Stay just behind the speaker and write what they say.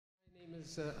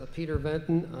Is Peter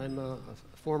Venton. I'm a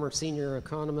former senior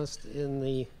economist in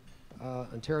the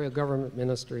Ontario Government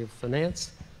Ministry of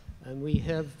Finance, and we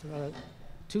have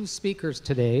two speakers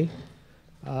today,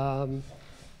 Mario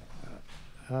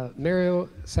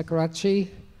Seccareccia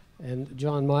and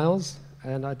John Myles,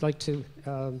 and I'd like to,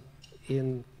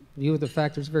 in view of the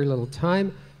fact there's very little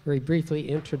time, very briefly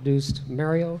introduce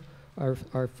Mario,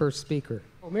 our first speaker.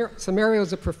 So Mario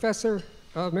is a professor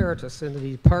Emeritus in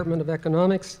the Department of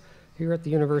Economics here at the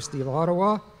University of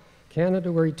Ottawa,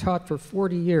 Canada, where he taught for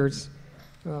 40 years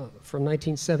from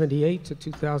 1978 to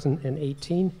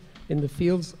 2018 in the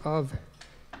fields of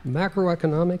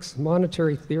macroeconomics,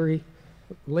 monetary theory,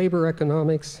 labor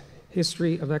economics,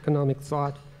 history of economic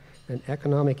thought, and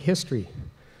economic history.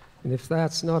 And if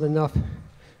that's not enough,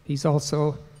 he's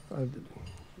also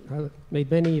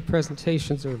made many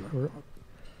presentations in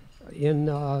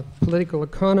political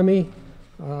economy,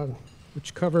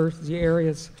 which covers the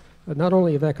areas not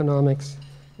only of economics,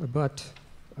 but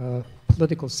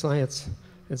political science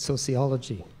and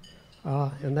sociology.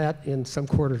 And that, in some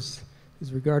quarters,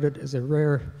 is regarded as a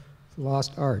rare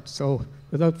lost art. So,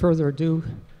 without further ado,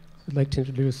 I'd like to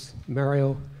introduce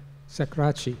Mario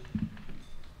Seccareccia.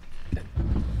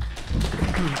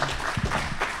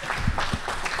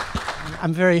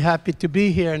 I'm very happy to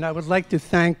be here, and I would like to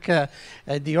thank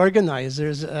the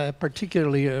organizers,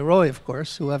 particularly Roy, of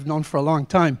course, who I've known for a long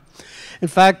time. In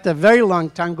fact, a very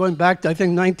long time, going back to, I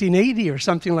think, 1980 or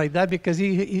something like that, because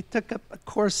he took up a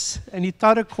course, and he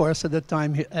taught a course at the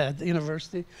time at the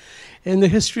university in the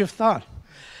history of thought.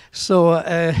 So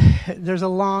there's a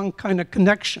long kind of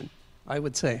connection, I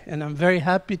would say, and I'm very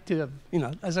happy to,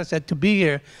 as I said, to be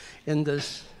here in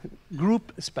this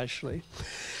group especially.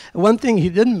 One thing he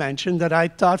didn't mention, that I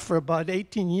taught for about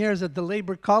 18 years at the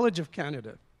Labour College of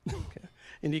Canada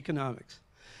in economics.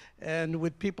 And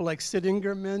with people like Sid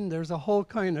Ingerman, there's a whole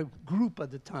kind of group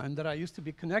at the time that I used to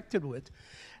be connected with.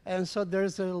 And so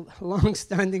there's a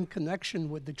long-standing connection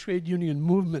with the trade union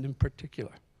movement in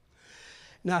particular.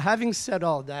 Now, having said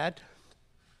all that,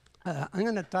 I'm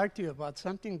going to talk to you about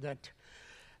something that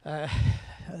a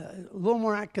little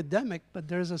more academic, but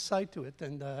there's a side to it,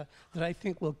 and that I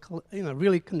think will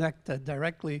really connect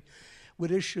directly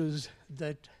with issues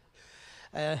that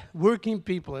working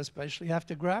people especially have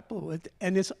to grapple with,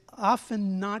 and it's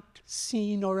often not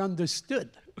seen or understood.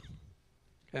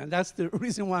 And that's the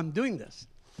reason why I'm doing this.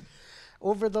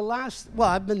 Over the last,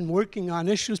 I've been working on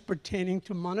issues pertaining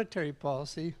to monetary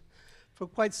policy for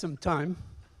quite some time.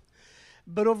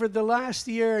 But over the last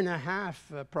year and a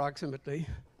half, approximately,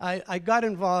 I got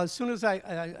involved as soon as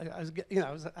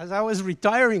as I was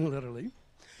retiring, literally.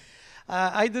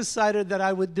 I decided that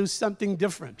I would do something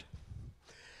different,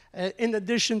 in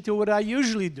addition to what I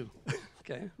usually do,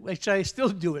 okay, which I still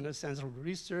do in a sense of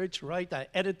research, write, I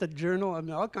edit the journal, I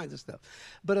mean, all kinds of stuff.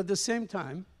 But at the same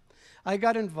time, I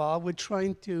got involved with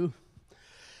trying to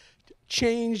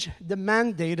change the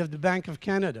mandate of the Bank of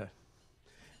Canada.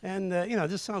 And,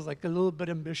 this sounds like a little bit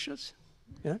ambitious,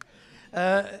 yeah?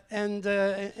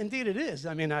 Indeed it is.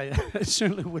 I mean, I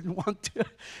certainly wouldn't want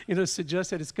to,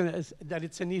 suggest that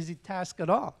it's an easy task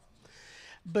at all.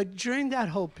 But during that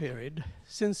whole period,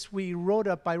 since I wrote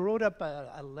up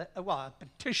a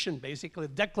petition, basically, a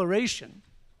declaration,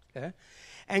 okay,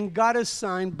 and got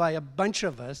assigned by a bunch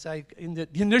of us. In the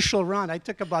initial round, I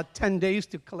took about 10 days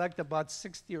to collect about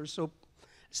 60 or so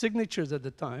signatures at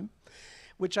the time,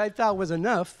 which I thought was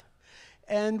enough,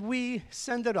 and we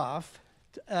sent it off,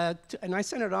 and I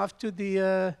sent it off to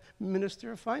the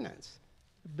Minister of Finance,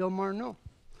 Bill Marneau.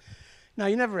 Now,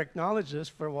 he never acknowledged this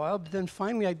for a while, but then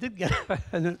finally I did get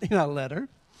a letter,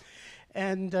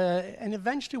 and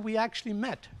eventually we actually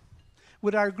met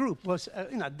with our group, was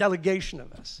a delegation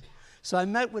of us. So I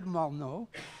met with Marneau.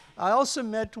 I also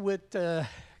met with,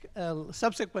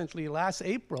 subsequently last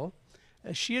April,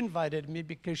 she invited me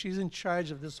because she's in charge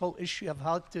of this whole issue of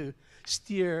how to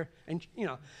steer and,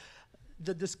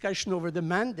 the discussion over the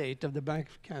mandate of the Bank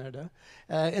of Canada.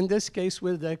 In this case,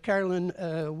 with Carolyn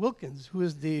Wilkins, who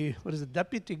is the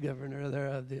deputy governor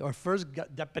there, or first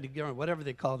deputy governor, whatever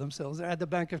they call themselves, there at the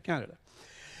Bank of Canada.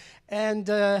 And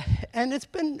it's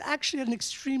been actually an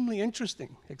extremely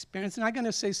interesting experience, and I'm going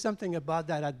to say something about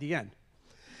that at the end.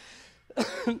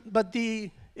 But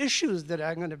the issues that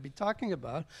I'm going to be talking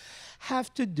about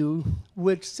have to do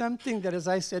with something that, as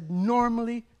I said,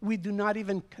 normally we do not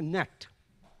even connect.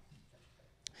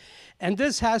 And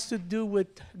this has to do with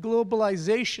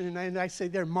globalization, and I say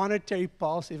their monetary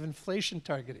policy of inflation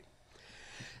targeting.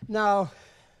 Now,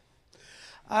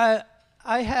 I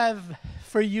have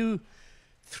for you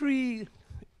 3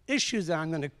 issues that I'm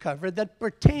going to cover that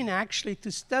pertain actually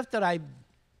to stuff that I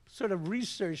sort of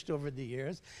researched over the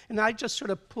years, and I just sort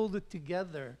of pulled it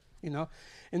together,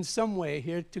 in some way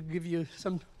here to give you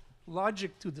some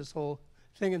logic to this whole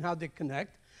thing and how they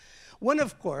connect. One,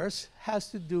 of course, has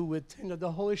to do with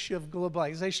the whole issue of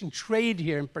globalization, trade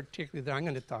here in particular that I'm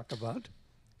going to talk about,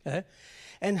 okay?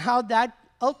 And how that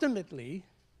ultimately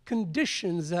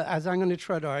conditions, as I'm going to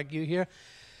try to argue here,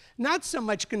 not so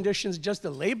much conditions just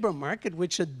the labor market,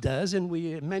 which it does, and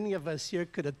many of us here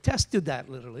could attest to that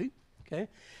literally, okay?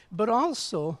 But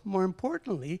also, more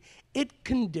importantly, it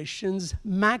conditions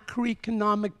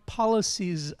macroeconomic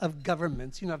policies of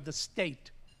governments, of the state,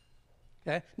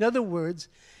 okay? In other words,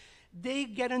 they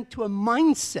get into a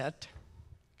mindset,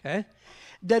 okay,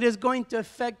 that is going to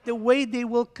affect the way they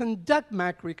will conduct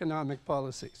macroeconomic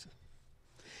policies.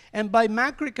 And by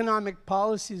macroeconomic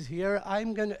policies here,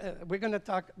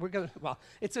 well,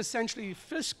 it's essentially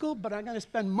fiscal, but I'm going to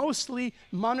spend mostly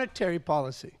monetary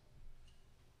policy,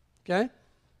 okay?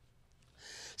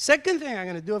 Second thing I'm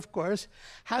going to do, of course,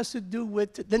 has to do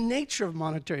with the nature of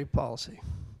monetary policy.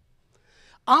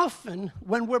 Often,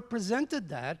 when we're presented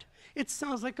that, it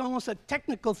sounds like almost a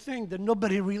technical thing that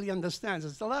nobody really understands.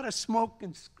 It's a lot of smoke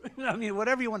and,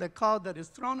 whatever you want to call it that is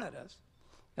thrown at us,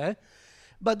 okay?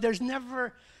 But there's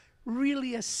never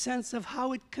really a sense of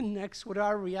how it connects with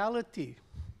our reality,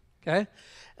 okay?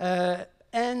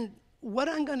 And what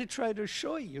I'm going to try to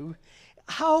show you,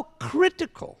 how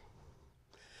critical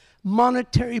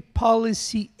monetary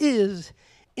policy is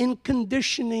in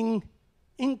conditioning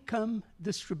income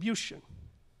distribution.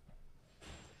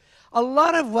 A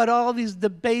lot of what all these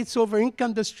debates over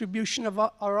income distribution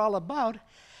are all about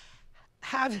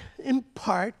have, in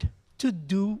part, to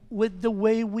do with the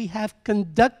way we have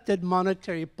conducted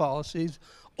monetary policies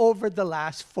over the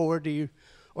last 40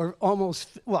 or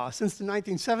almost, well, since the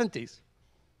 1970s,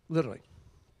 literally.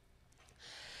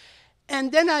 And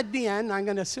then at the end, I'm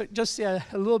going to just say a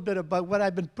little bit about what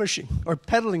I've been pushing, or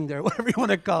peddling there, whatever you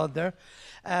want to call it there.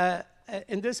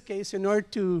 In this case, in order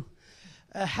to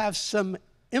have some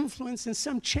influence and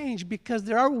some change, because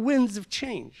there are winds of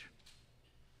change,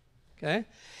 okay,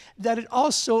 that it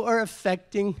also are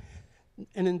affecting,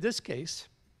 and in this case,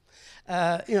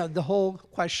 the whole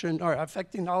question, or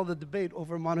affecting all the debate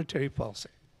over monetary policy.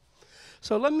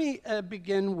 So let me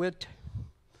begin with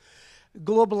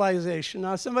globalization.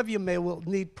 Now, some of you will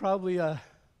need probably well,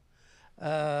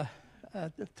 I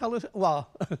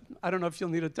don't know if you'll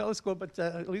need a telescope, but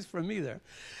at least for me there.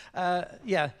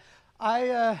 Yeah,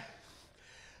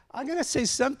 I'm going to say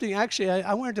something. Actually,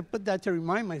 I wanted to put that to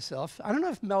remind myself. I don't know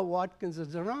if Mel Watkins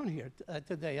is around here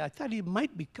today. I thought he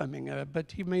might be coming,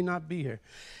 but he may not be here.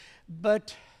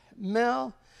 But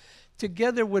Mel,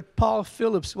 together with Paul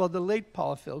Phillips, well, the late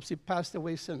Paul Phillips, he passed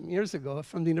away some years ago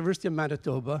from the University of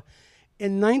Manitoba.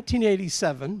 In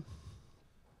 1987,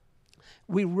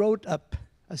 we wrote up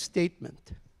a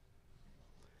statement.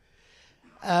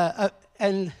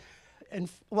 And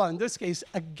well, in this case,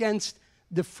 against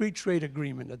the free trade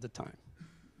agreement at the time,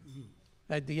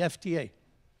 at the FTA.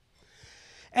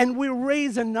 And we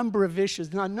raised a number of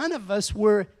issues. Now, none of us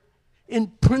were in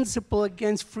principle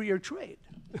against freer trade.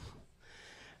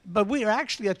 But we are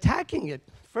actually attacking it,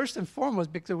 first and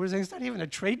foremost, because we're saying it's not even a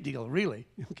trade deal, really.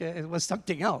 Okay? It was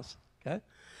something else. Okay?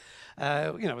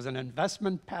 It was an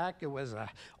investment pact, it was an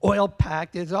oil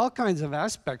pact, there's all kinds of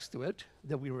aspects to it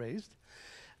that we raised.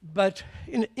 But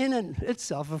in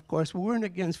itself, of course, we weren't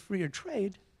against freer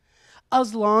trade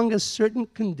as long as certain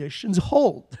conditions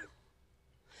hold.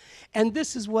 And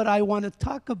this is what I want to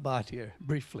talk about here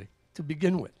briefly to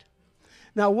begin with.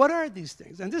 Now, what are these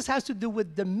things? And this has to do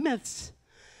with the myths,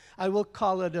 I will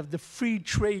call it, of the free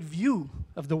trade view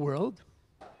of the world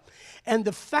and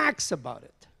the facts about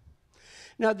it.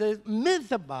 Now, the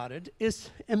myth about it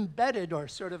is embedded, or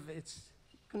sort of it's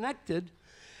connected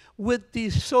with the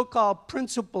so-called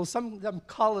principle, some of them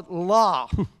call it law,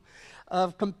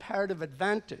 of comparative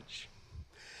advantage.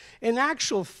 In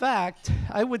actual fact,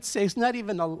 I would say it's not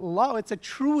even a law, it's a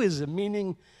truism,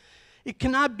 meaning it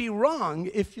cannot be wrong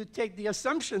if you take the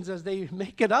assumptions as they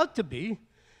make it out to be.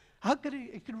 How could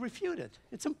it could refute it?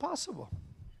 It's impossible.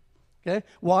 Okay?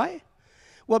 Why?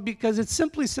 Well, because it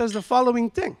simply says the following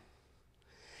thing.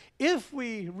 If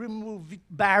we remove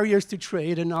barriers to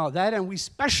trade and all that, and we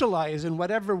specialize in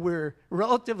whatever we're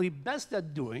relatively best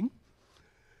at doing,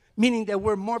 meaning that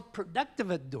we're more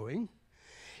productive at doing,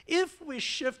 if we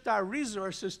shift our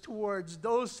resources towards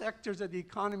those sectors of the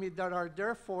economy that are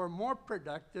therefore more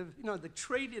productive, the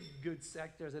traded goods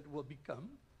sectors that will become,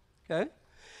 okay,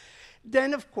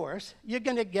 then of course you're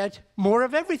going to get more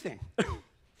of everything.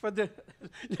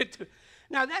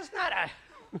 Now that's not a...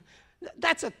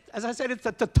 as I said, it's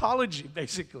a tautology,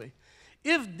 basically.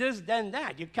 If this, then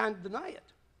that, you can't deny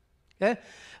it. Okay?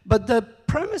 But the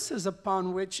premises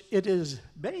upon which it is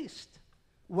based,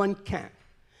 one can't.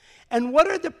 And what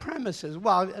are the premises?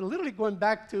 Well, literally going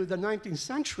back to the 19th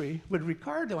century with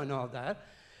Ricardo and all that,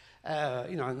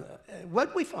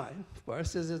 what we find, of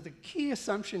course, is that the key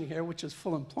assumption here, which is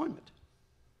full employment,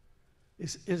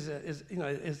 is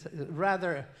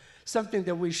rather something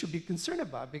that we should be concerned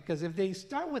about, because if they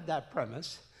start with that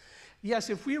premise, yes,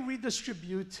 if we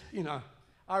redistribute,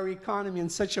 our economy in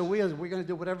such a way as we're going to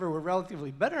do whatever we're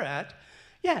relatively better at,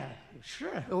 yeah,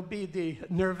 sure, it'll be the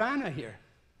nirvana here.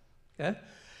 Okay?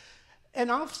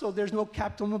 And also, there's no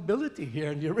capital mobility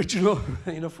here in the original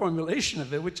formulation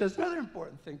of it, which is another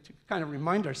important thing to kind of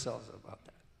remind ourselves about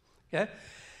that. Okay?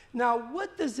 Now,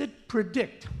 what does it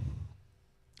predict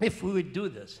if we would do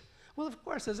this? Well, of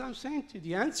course, as I'm saying to you,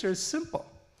 the answer is simple.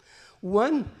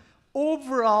 One,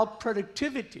 overall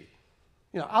productivity,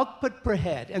 output per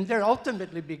head, and they're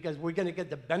ultimately, because we're going to get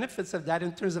the benefits of that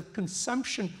in terms of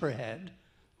consumption per head,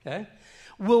 okay,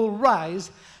 will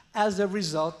rise as a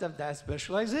result of that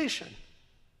specialization.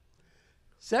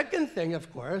 Second thing, of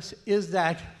course, is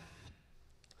that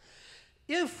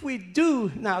if we do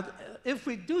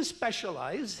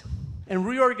specialize and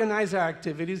reorganize our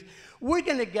activities, we're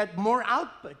going to get more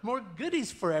output, more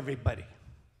goodies for everybody,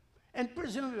 and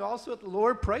presumably also at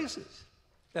lower prices.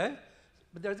 Okay?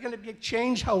 But there's going to be a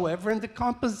change, however, in the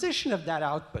composition of that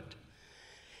output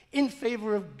in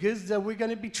favor of goods that we're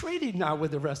going to be trading now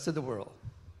with the rest of the world,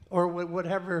 or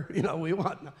whatever we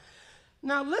want.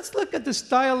 Now let's look at the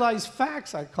stylized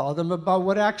facts, I call them, about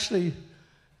what actually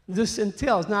this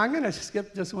entails. Now I'm going to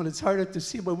skip this one. It's harder to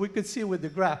see, but we could see with the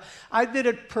graph. I did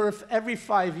it every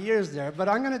 5 years there, but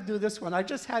I'm going to do this one. I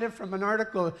just had it from an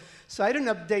article, so I didn't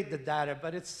update the data,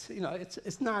 but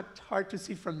it's not hard to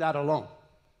see from that alone.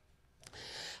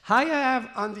 I have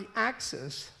on the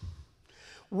axis,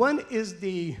 one is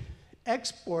the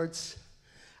exports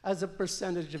as a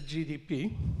percentage of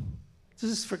GDP.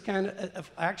 This is for Canada.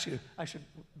 Actually, I should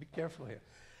be careful here.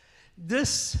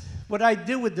 What I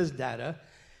did with this data,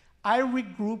 I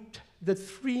regrouped the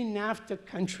 3 NAFTA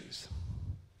countries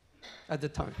at the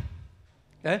time.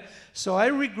 Okay? So I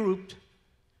regrouped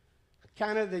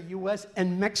Canada, US,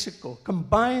 and Mexico,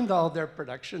 combined all their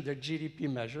production, their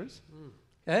GDP measures,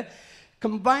 okay?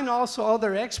 Combined also all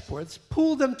their exports,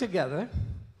 pooled them together,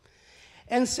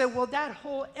 and said, well, that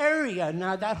whole area,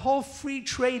 now that whole free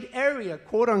trade area,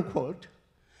 quote unquote,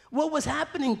 what was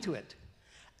happening to it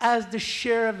as the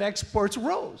share of exports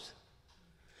rose?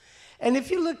 And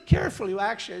if you look carefully,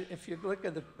 actually, if you look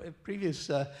at the previous,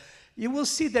 you will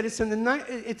see that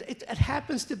it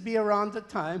happens to be around the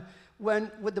time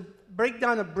when, with the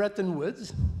breakdown of Bretton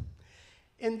Woods,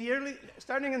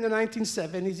 starting in the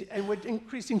 1970s, and with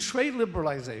increasing trade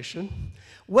liberalization,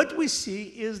 what we see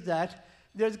is that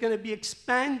there's going to be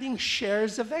expanding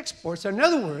shares of exports. In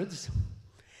other words,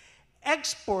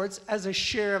 exports as a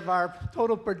share of our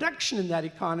total production in that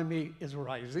economy is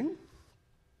rising,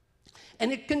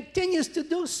 and it continues to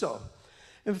do so.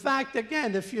 In fact,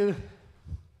 again, have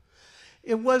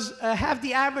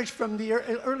the average from the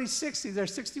early 60s, there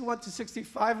 61 to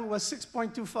 65, it was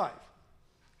 6.25,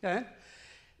 okay?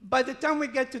 By the time we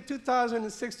get to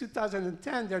 2006,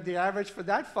 2010, the average for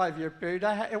that 5-year period,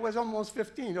 it was almost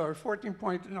 15 or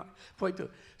 14.2.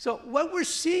 So what we're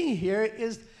seeing here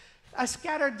is a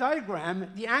scatter diagram,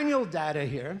 the annual data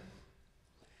here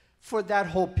for that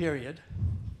whole period,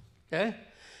 okay,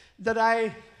 that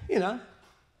I,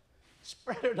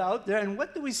 spread it out there. And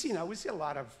what do we see now? We see a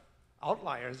lot of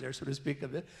outliers there, so to speak,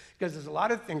 of it, because there's a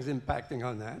lot of things impacting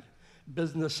on that.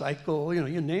 Business cycle,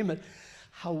 you name it.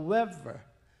 However,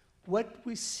 what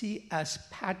we see as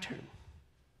pattern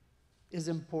is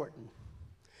important,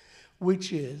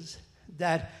 which is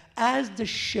that as the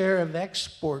share of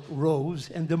export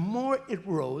rose, and the more it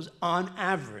rose on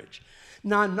average,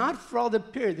 now not for all the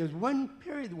period, there's one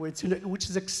period which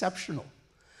is exceptional,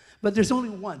 but there's only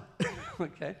one,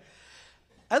 okay?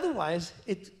 Otherwise,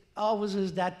 it always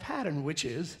is that pattern, which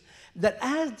is that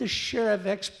as the share of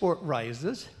export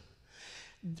rises,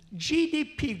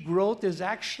 GDP growth is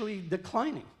actually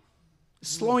declining,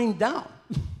 slowing down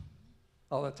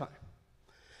all the time.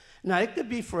 Now, it could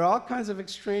be for all kinds of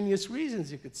extraneous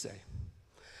reasons, you could say.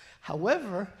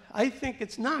 However, I think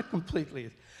it's not completely.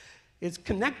 It's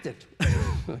connected,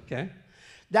 okay?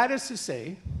 That is to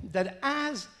say that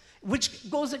which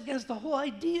goes against the whole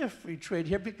idea of free trade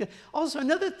here, because also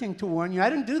another thing to warn you, I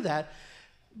didn't do that,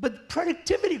 but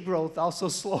productivity growth also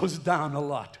slows down a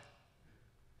lot,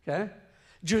 okay?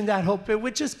 During that whole period,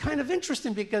 which is kind of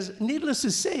interesting because, needless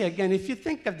to say, again, if you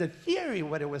think of the theory,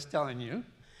 what it was telling you,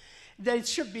 that it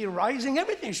should be rising,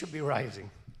 everything should be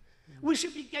rising. We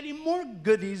should be getting more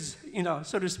goodies,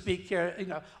 so to speak here,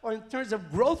 or in terms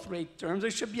of growth rate terms,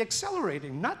 it should be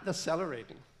accelerating, not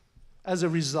decelerating, as a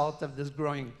result of this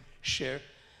growing share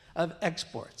of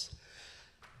exports.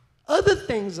 Other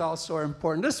things also are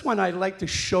important. This one I'd like to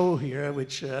show here,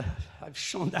 which I've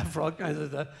shown that for all kinds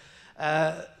of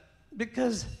stuff,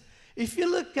 because if you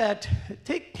look at,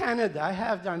 take Canada, I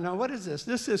have down, now what is this?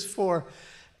 This is for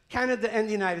Canada and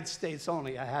the United States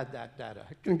only. I had that data.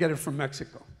 I couldn't get it from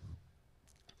Mexico.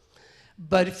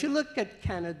 But if you look at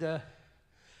Canada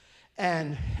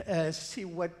and see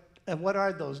what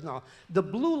are those now, the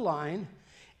blue line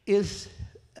is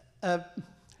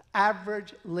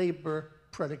average labor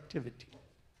productivity.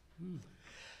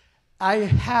 I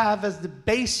have as the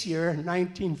base year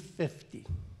 1950,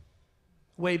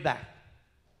 way back.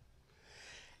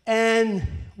 And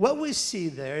what we see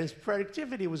there is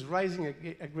productivity was rising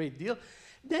a great deal.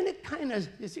 Then it kind of,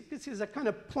 as you can see, there's a kind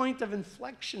of point of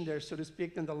inflection there, so to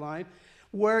speak, in the line,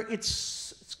 where it's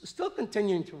still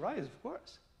continuing to rise, of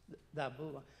course, that blue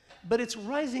line. But it's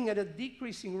rising at a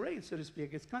decreasing rate, so to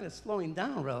speak. It's kind of slowing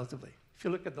down relatively, if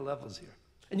you look at the levels here.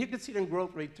 And you can see it in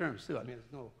growth rate terms, too. I mean,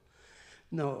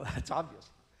 it's it's obvious.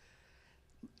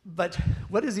 But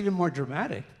what is even more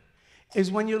dramatic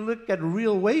is when you look at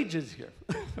real wages here,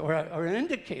 or an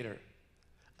indicator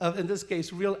of, in this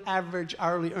case, real average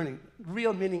hourly earning.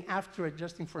 Real meaning after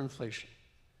adjusting for inflation.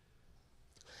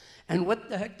 And what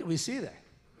the heck do we see there?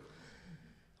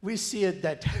 We see it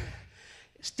that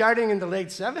starting in the late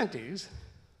 70s,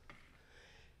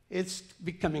 it's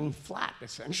becoming flat,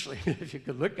 essentially, if you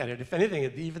could look at it. If anything,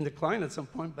 it even declined at some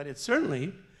point, but it's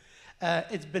certainly,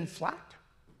 it's been flat.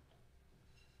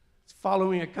 It's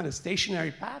following a kind of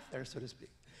stationary path there, so to speak.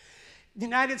 The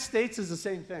United States is the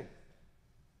same thing.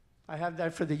 I have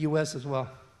that for the US as well,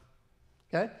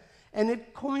 okay? And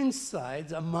it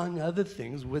coincides, among other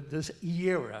things, with this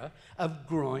era of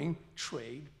growing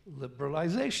trade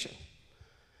liberalization.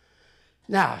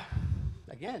 Now,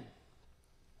 again,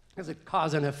 is it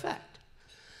cause and effect?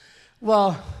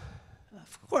 Well,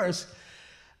 of course,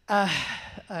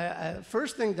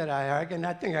 first thing that I argue, and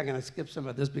I think I'm going to skip some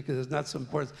of this because it's not so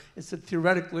important, it's a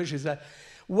theoretical issue, is that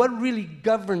what really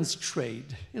governs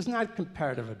trade is not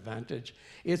comparative advantage.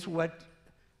 It's what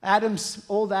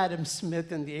old Adam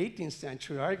Smith in the 18th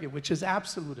century argued, which is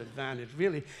absolute advantage,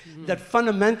 really, that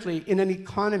fundamentally in an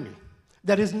economy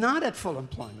that is not at full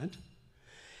employment,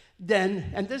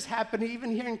 then, and this happened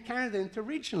even here in Canada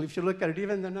interregionally, if you look at it,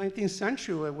 even in the 19th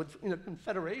century with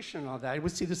Confederation and all that, you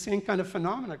would see the same kind of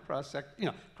phenomena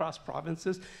across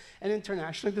provinces, and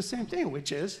internationally the same thing,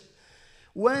 which is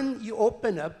when you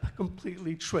open up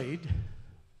completely trade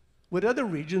with other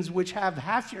regions which have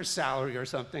half your salary or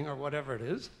something, or whatever it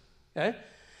is, okay?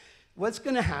 What's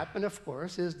going to happen, of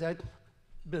course, is that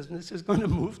business is going to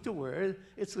move to where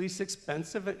it's least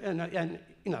expensive, and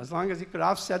as long as you could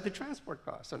offset the transport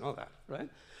costs and all that, right?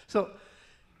 So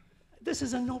this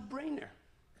is a no-brainer.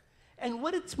 And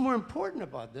what is more important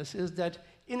about this is that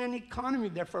in an economy,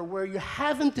 therefore, where you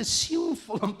haven't assumed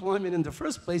full employment in the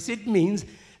first place, it means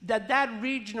that that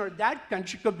region or that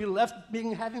country could be left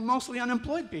having mostly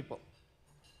unemployed people,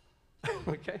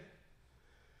 okay?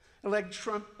 Like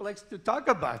Trump likes to talk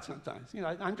about sometimes.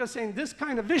 I'm just saying this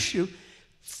kind of issue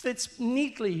fits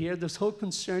neatly here, this whole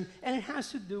concern, and it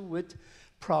has to do with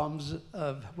problems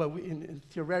of, well, in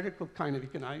theoretical kind of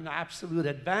economic, absolute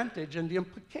advantage, and the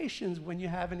implications when you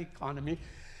have an economy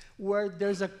where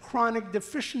there's a chronic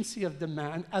deficiency of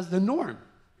demand as the norm.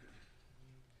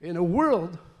 In a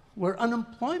world where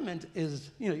unemployment is,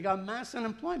 you got mass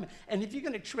unemployment. And if you're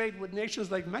going to trade with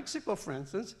nations like Mexico, for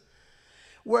instance,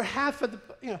 where half of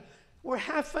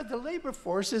the labor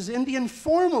force is in the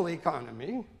informal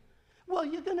economy, well,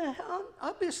 you're going to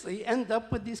obviously end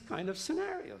up with these kind of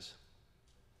scenarios.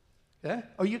 Yeah?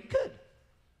 Or you could.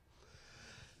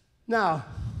 Now,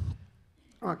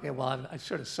 okay, well, I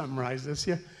sort of summarized this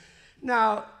here.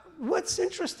 Now, what's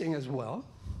interesting as well,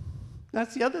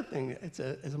 that's the other thing it's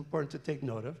important to take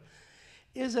note of,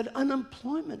 is that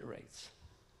unemployment rates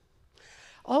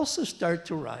also start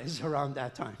to rise around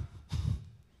that time.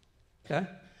 Okay?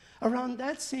 Around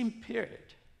that same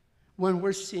period, when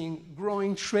we're seeing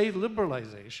growing trade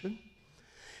liberalization,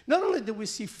 not only do we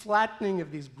see flattening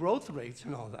of these growth rates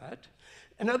and all that,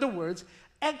 in other words,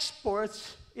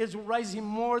 exports is rising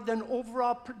more than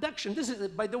overall production. This is,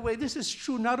 by the way, this is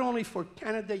true not only for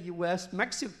Canada, US,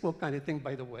 Mexico kind of thing,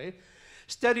 by the way.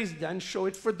 Studies done show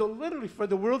it literally for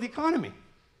the world economy.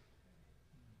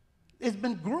 It's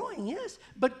been growing, yes,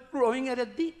 but growing at a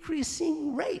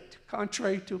decreasing rate,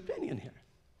 contrary to opinion here.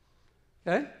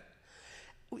 Okay?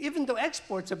 Even though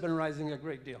exports have been rising a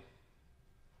great deal.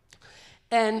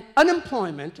 And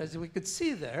unemployment, as we could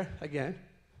see there, again,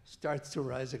 starts to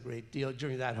rise a great deal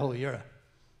during that whole era.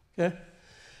 Okay?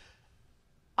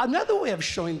 Another way of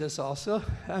showing this also,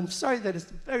 I'm sorry that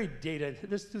it's very dated,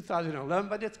 this is 2011,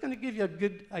 but it's going to give you a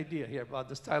good idea here about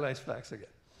the stylized facts again.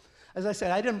 As I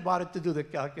said, I didn't bother to do the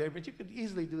calculator, but you could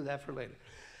easily do that for later.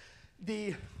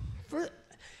 The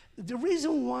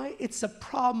reason why it's a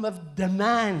problem of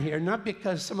demand here, not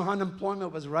because somehow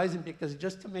unemployment was rising because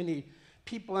just too many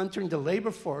people entering the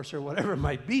labor force or whatever it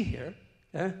might be here,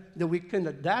 that we can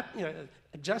adapt,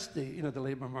 adjust the, the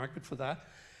labor market for that.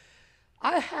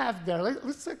 I have there,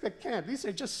 let's look at Canada. These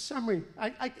are just summary.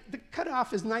 The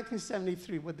cutoff is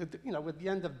 1973 with with the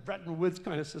end of Bretton Woods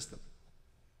kind of system.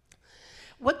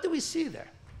 What do we see there?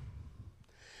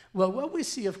 Well, what we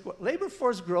see, of course, labor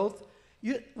force growth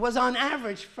was on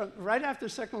average from right after the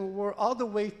Second World War all the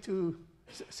way to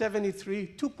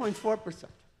 73, 2.4%.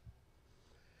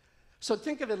 So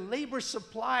think of it, labor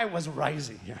supply was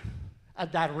rising here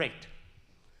at that rate.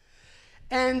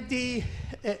 And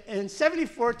in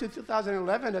 74 to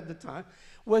 2011 at the time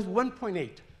was 1.8,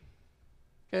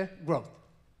 okay, growth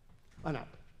on average.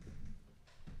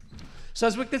 So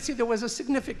as we can see, there was a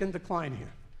significant decline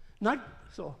here.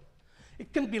 So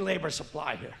it couldn't be labor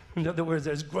supply here. In other words,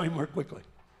 it's growing more quickly.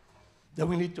 Then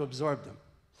we need to absorb them.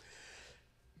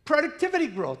 Productivity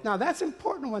growth. Now that's an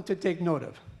important one to take note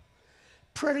of.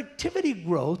 Productivity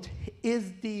growth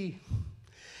is the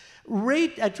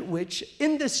rate at which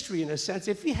industry, in a sense,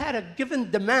 if we had a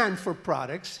given demand for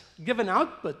products, given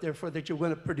output, therefore, that you're going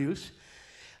to produce,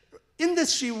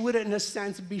 industry would, in a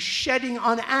sense, be shedding,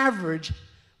 on average,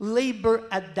 labor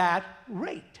at that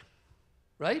rate,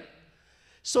 right?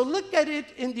 So look at it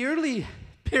in the early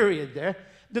period there.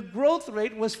 The growth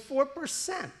rate was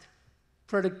 4%,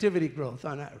 productivity growth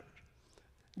on average.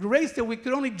 The rates that we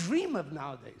could only dream of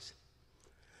nowadays.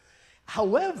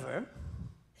 However,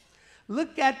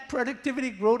 look at productivity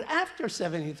growth after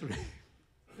 73,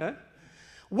 okay?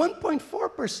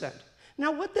 1.4%.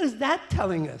 Now, what is that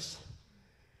telling us?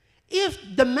 If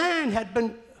demand had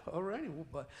been,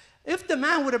 if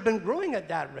demand would have been growing at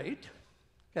that rate,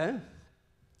 okay?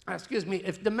 Excuse me,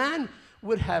 if demand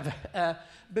would have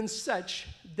been such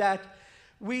that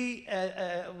we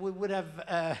would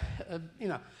have,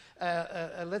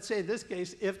 let's say in this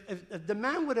case, if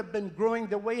demand would have been growing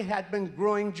the way it had been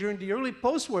growing during the early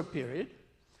post-war period,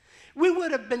 we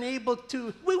would have been able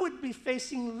to, we would be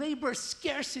facing labor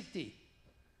scarcity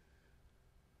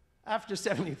after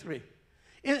 73.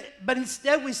 But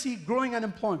instead we see growing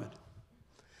unemployment.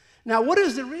 Now, what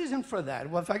is the reason for that?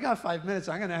 Well, if I got 5 minutes,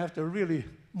 I'm going to have to really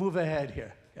move ahead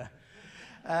here.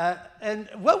 Yeah. And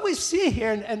what we see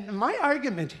here, and my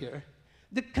argument here,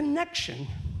 the connection,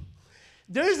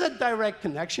 there is a direct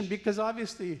connection because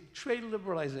obviously trade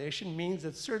liberalization means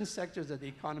that certain sectors of the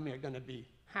economy are going to be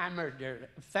hammered, they're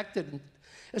affected,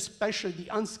 especially the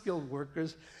unskilled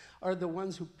workers are the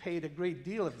ones who paid a great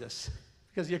deal of this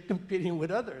because you're competing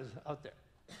with others out there.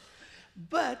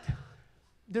 But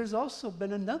there's also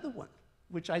been another one,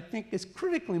 which I think is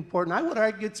critically important. I would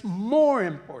argue it's more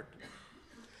important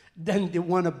than the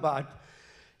one about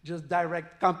just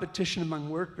direct competition among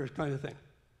workers kind of thing.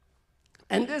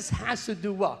 And this has to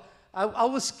do, well, I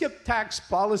will skip tax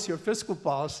policy or fiscal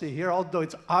policy here, although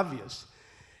it's obvious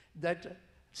that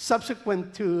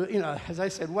subsequent to, as I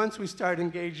said, once we start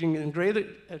engaging in greater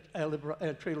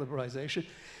trade liberalization,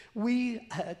 we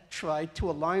tried to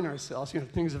align ourselves,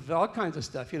 things of all kinds of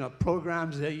stuff,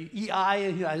 programs,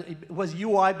 EI, it was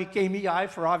UI, became EI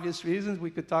for obvious reasons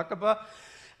we could talk about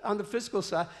on the fiscal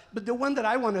side. But the one that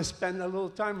I want to spend a little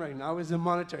time right now is the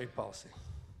monetary policy,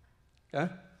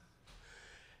 okay?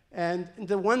 And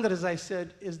the one that, as I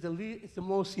said, is the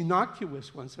most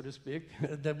innocuous one, so to speak,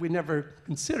 that we never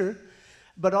consider,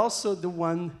 but also the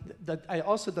one that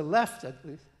the left, at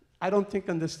least, I don't think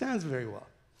understands very well.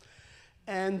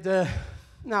 And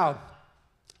now,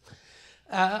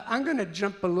 I'm going to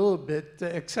jump a little bit,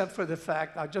 except for the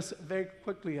fact, I'll just very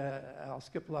quickly, I'll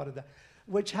skip a lot of that,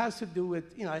 which has to do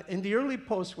with, in the early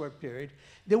post-war period,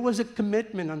 there was a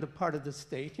commitment on the part of the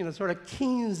state, sort of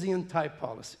Keynesian-type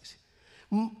policies.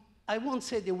 I won't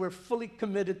say they were fully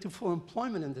committed to full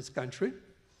employment in this country.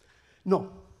 No,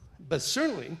 but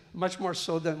certainly much more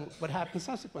so than what happened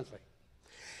subsequently.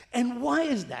 And why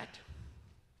is that,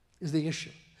 is the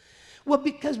issue? Well,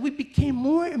 because we became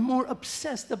more and more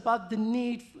obsessed about the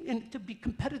need to be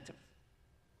competitive.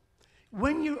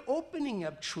 When you're opening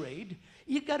up trade,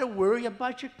 you got to worry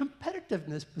about your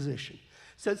competitiveness position.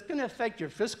 So it's going to affect your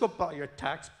fiscal policy, your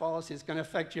tax policy, it's going to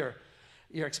affect your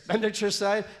expenditure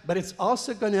side, but it's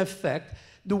also going to affect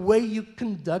the way you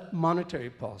conduct monetary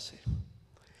policy.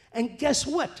 And guess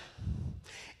what?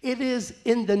 It is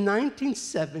in the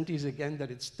 1970s again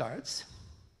that it starts.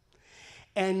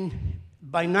 And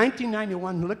by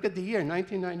 1991, look at the year,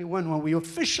 1991, when we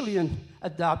officially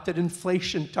adopted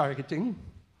inflation targeting,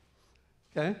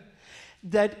 okay,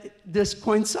 that this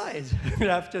coincides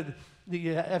after the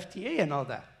FTA and all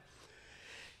that.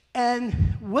 And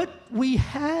what we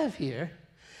have here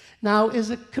now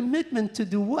is a commitment to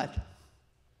do what?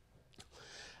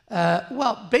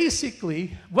 Well,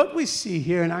 basically, what we see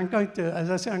here, and I'm going to, as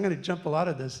I said, I'm going to jump a lot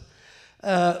of this,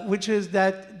 which is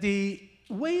that the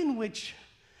way in which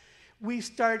we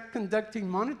start conducting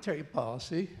monetary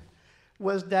policy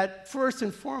was that, first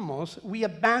and foremost, we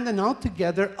abandoned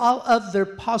altogether all other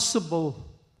possible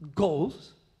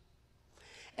goals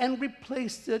and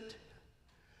replaced it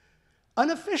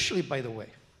unofficially, by the way.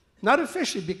 Not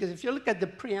officially, because if you look at the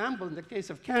preamble in the case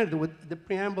of Canada, with the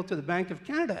preamble to the Bank of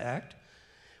Canada Act,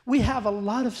 we have a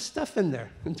lot of stuff in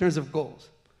there in terms of goals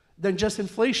than just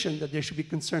inflation that they should be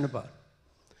concerned about,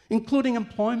 including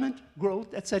employment,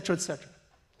 growth, et cetera, et cetera.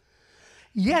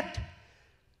 Yet,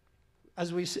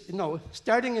 as we know,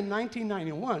 starting in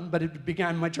 1991, but it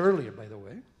began much earlier, by the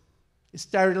way, it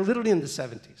started literally in the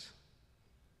 70s.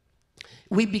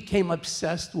 We became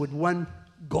obsessed with one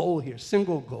goal here,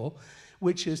 single goal,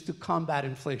 which is to combat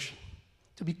inflation,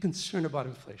 to be concerned about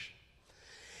inflation.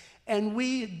 And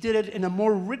we did it in a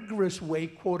more rigorous way,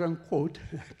 quote unquote,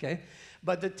 okay?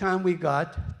 By the time we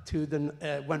got to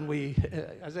the, when we,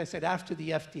 as I said, after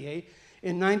the FTA,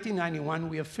 in 1991,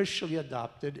 we officially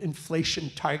adopted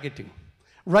inflation targeting,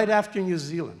 right after New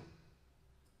Zealand,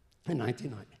 in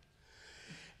 1990.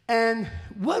 And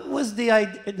what was the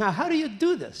idea? Now, how do you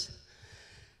do this?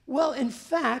 Well, in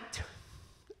fact,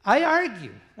 I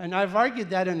argue, and I've argued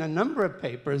that in a number of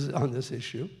papers on this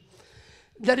issue,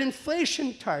 that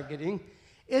inflation targeting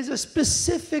is a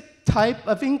specific type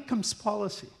of incomes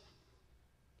policy,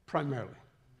 primarily.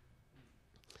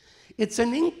 It's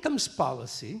an incomes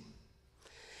policy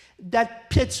that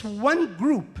pits one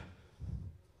group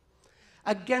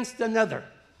against another.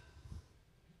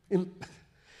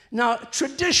 Now,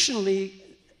 traditionally,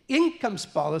 incomes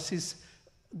policies,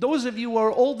 those of you who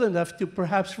are old enough to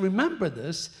perhaps remember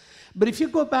this, but if you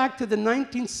go back to the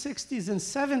 1960s and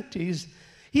 70s,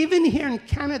 even here in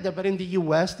Canada, but in the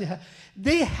US,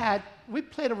 we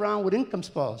played around with incomes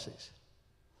policies.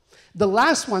 The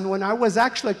last one, when I was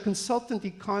actually a consultant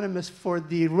economist for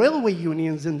the railway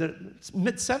unions in the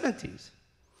mid-70s,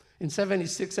 in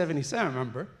 76, 77, I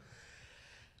remember,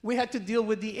 we had to deal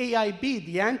with the AIB,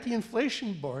 the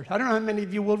Anti-Inflation Board. I don't know how many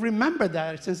of you will remember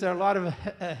that, since there are a lot of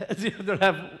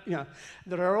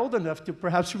that are old enough to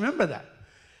perhaps remember that.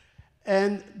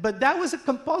 But that was a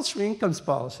compulsory incomes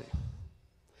policy.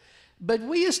 But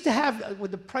we used to have, with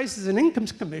the Prices and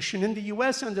Incomes Commission in the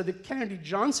US under the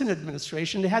Kennedy-Johnson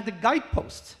administration, they had the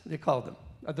guideposts, they called them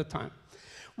at the time,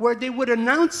 where they would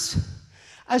announce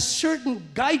a certain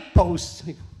guidepost,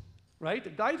 right, a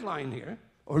guideline here,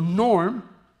 or norm,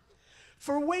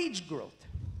 for wage growth.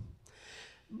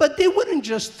 But they wouldn't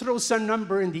just throw some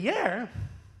number in the air.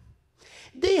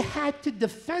 They had to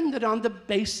defend it on the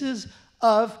basis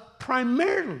of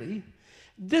primarily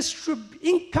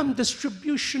income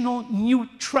distributional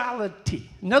neutrality.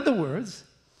 In other words,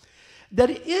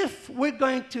 that if we're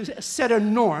going to set a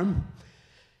norm,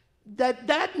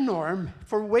 that norm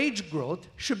for wage growth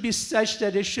should be such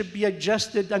that it should be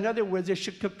adjusted. In other words, it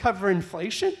should cover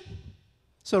inflation.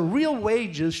 So real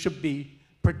wages should be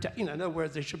protected. In other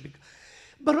words, they should be,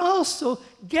 but also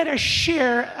get a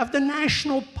share of the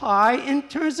national pie in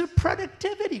terms of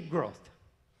productivity growth.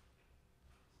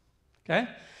 Okay?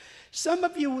 Some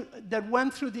of you that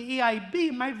went through the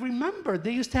EIB might remember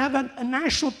they used to have a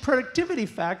national productivity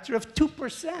factor of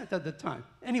 2% at the time.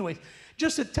 Anyway,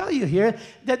 just to tell you here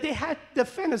that they had to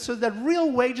defend it so that real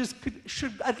wages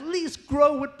should at least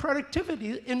grow with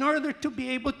productivity in order to be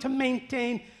able to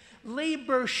maintain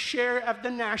labor's share of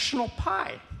the national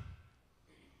pie.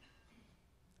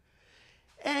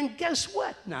 And guess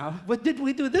what now? What did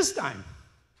we do this time?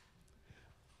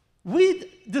 We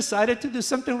decided to do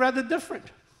something rather different.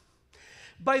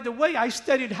 By the way, I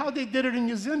studied how they did it in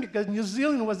New Zealand because New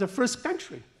Zealand was the first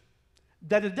country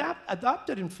that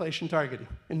adopted inflation targeting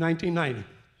in 1990.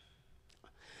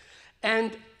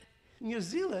 And New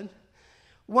Zealand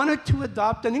wanted to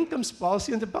adopt an incomes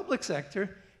policy in the public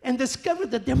sector and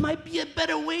discovered that there might be a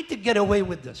better way to get away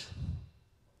with this.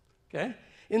 Okay?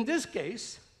 In this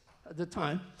case, at the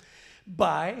time,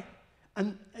 by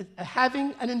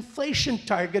having an inflation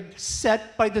target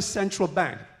set by the central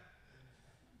bank.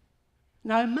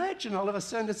 Now imagine all of a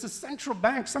sudden it's the central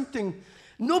bank, something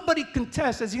nobody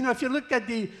contests. As you know, if you look at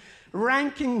the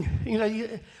ranking,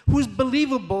 who's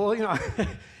believable,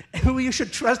 and who you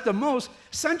should trust the most,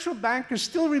 central bankers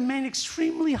still remain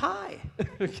extremely high.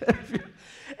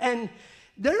 And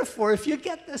therefore, if you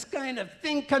get this kind of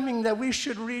thing coming that we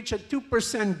should reach a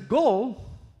 2% goal,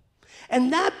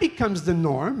 and that becomes the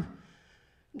norm,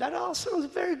 that all sounds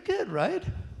very good, right?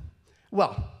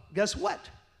 Well, guess what?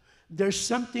 There's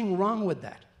something wrong with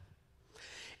that.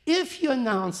 If you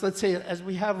announce, let's say, as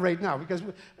we have right now, because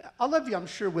all of you, I'm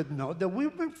sure, would know that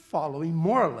we've been following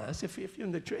more or less, if you're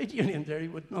in the trade union there, you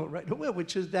would know right away,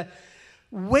 which is that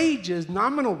wages,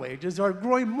 nominal wages, are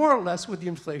growing more or less with the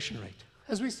inflation rate.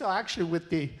 As we saw actually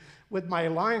with my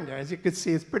line there, as you can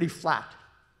see, it's pretty flat.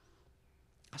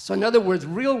 So in other words,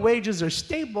 real wages are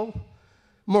stable,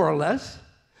 more or less,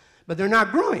 but they're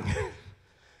not growing.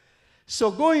 So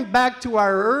going back to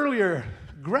our earlier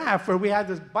graph where we had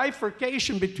this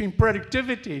bifurcation between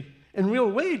productivity and real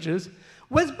wages,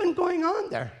 what's been going on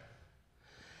there?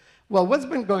 Well, what's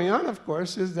been going on, of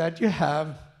course, is that you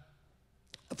have,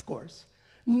 of course,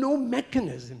 no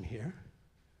mechanism here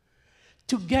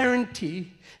to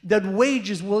guarantee that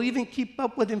wages will even keep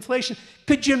up with inflation.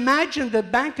 Could you imagine the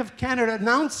Bank of Canada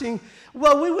announcing,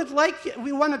 well,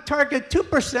 we want to target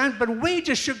 2%, but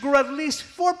wages should grow at least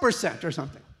 4% or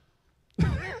something?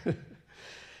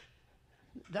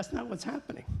 That's not what's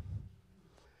happening.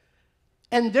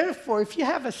 And therefore, if you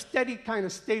have a steady kind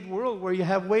of state world where you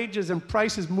have wages and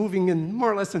prices moving in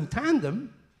more or less in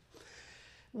tandem,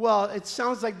 well, it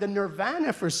sounds like the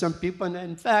nirvana for some people. And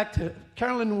in fact,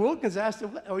 Carolyn Wilkins asked,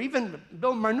 or even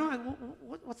Bill Marnois,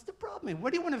 what's the problem? Where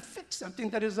do you want to fix something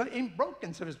that ain't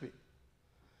broken, so to speak?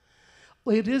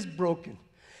 Well, it is broken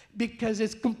because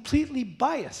it's completely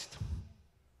biased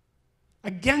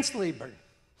against labor.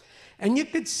 And you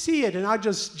could see it, and I'll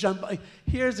just jump.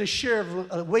 Here's a share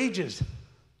of wages.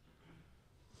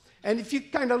 And if you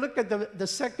kind of look at the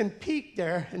second peak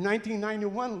there in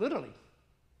 1991, literally,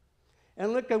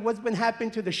 and look at what's been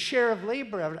happening to the share of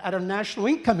labor out of national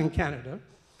income in Canada,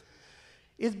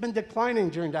 it's been declining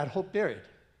during that whole period.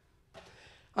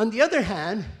 On the other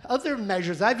hand, other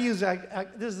measures, I've used,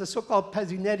 this is the so-called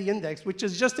Pazzinetti Index, which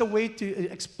is just a way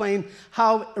to explain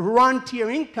how rentier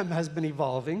income has been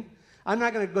evolving. I'm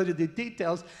not going to go to the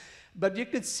details, but you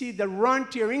could see the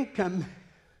rentier income,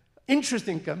 interest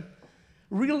income,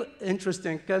 real interest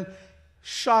income,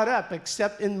 shot up,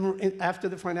 except after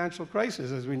the financial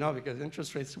crisis, as we know, because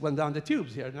interest rates went down the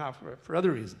tubes here now for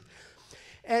other reasons.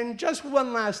 And just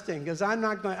one last thing, because I'm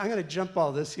going to jump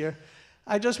all this here.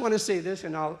 I just want to say this,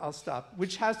 and I'll stop,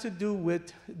 which has to do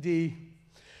with the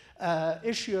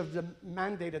issue of the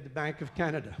mandate at the Bank of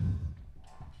Canada.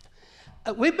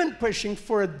 We've been pushing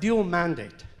for a dual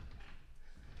mandate.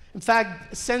 In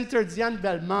fact, Senator Diane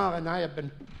Bellemare and I have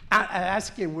been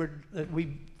asking,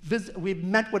 we've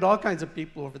met with all kinds of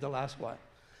people over the last while.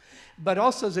 But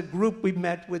also as a group, we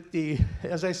met with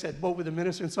as I said, both with the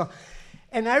minister and so on.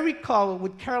 And I recall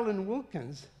what Carolyn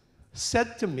Wilkins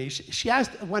said to me. She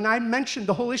asked, when I mentioned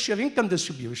the whole issue of income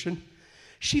distribution,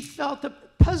 she felt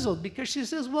puzzled because she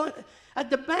says, well, at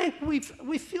the bank, we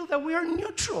feel that we are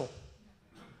neutral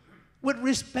with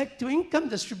respect to income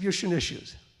distribution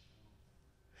issues.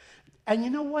 And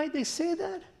you know why they say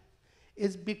that?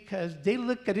 It's because they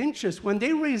look at interest. When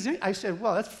they raise I said,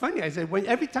 well, that's funny. I said,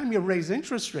 every time you raise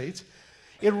interest rates,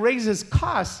 it raises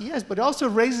costs, yes, but it also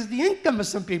raises the income of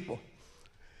some people.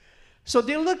 So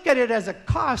they look at it as a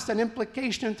cost, an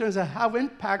implication in terms of how it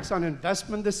impacts on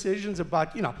investment decisions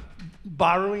about,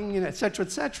 borrowing, et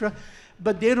cetera,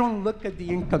 but they don't look at the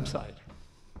income side.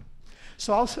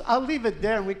 So I'll leave it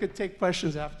there, and we could take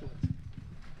questions afterwards.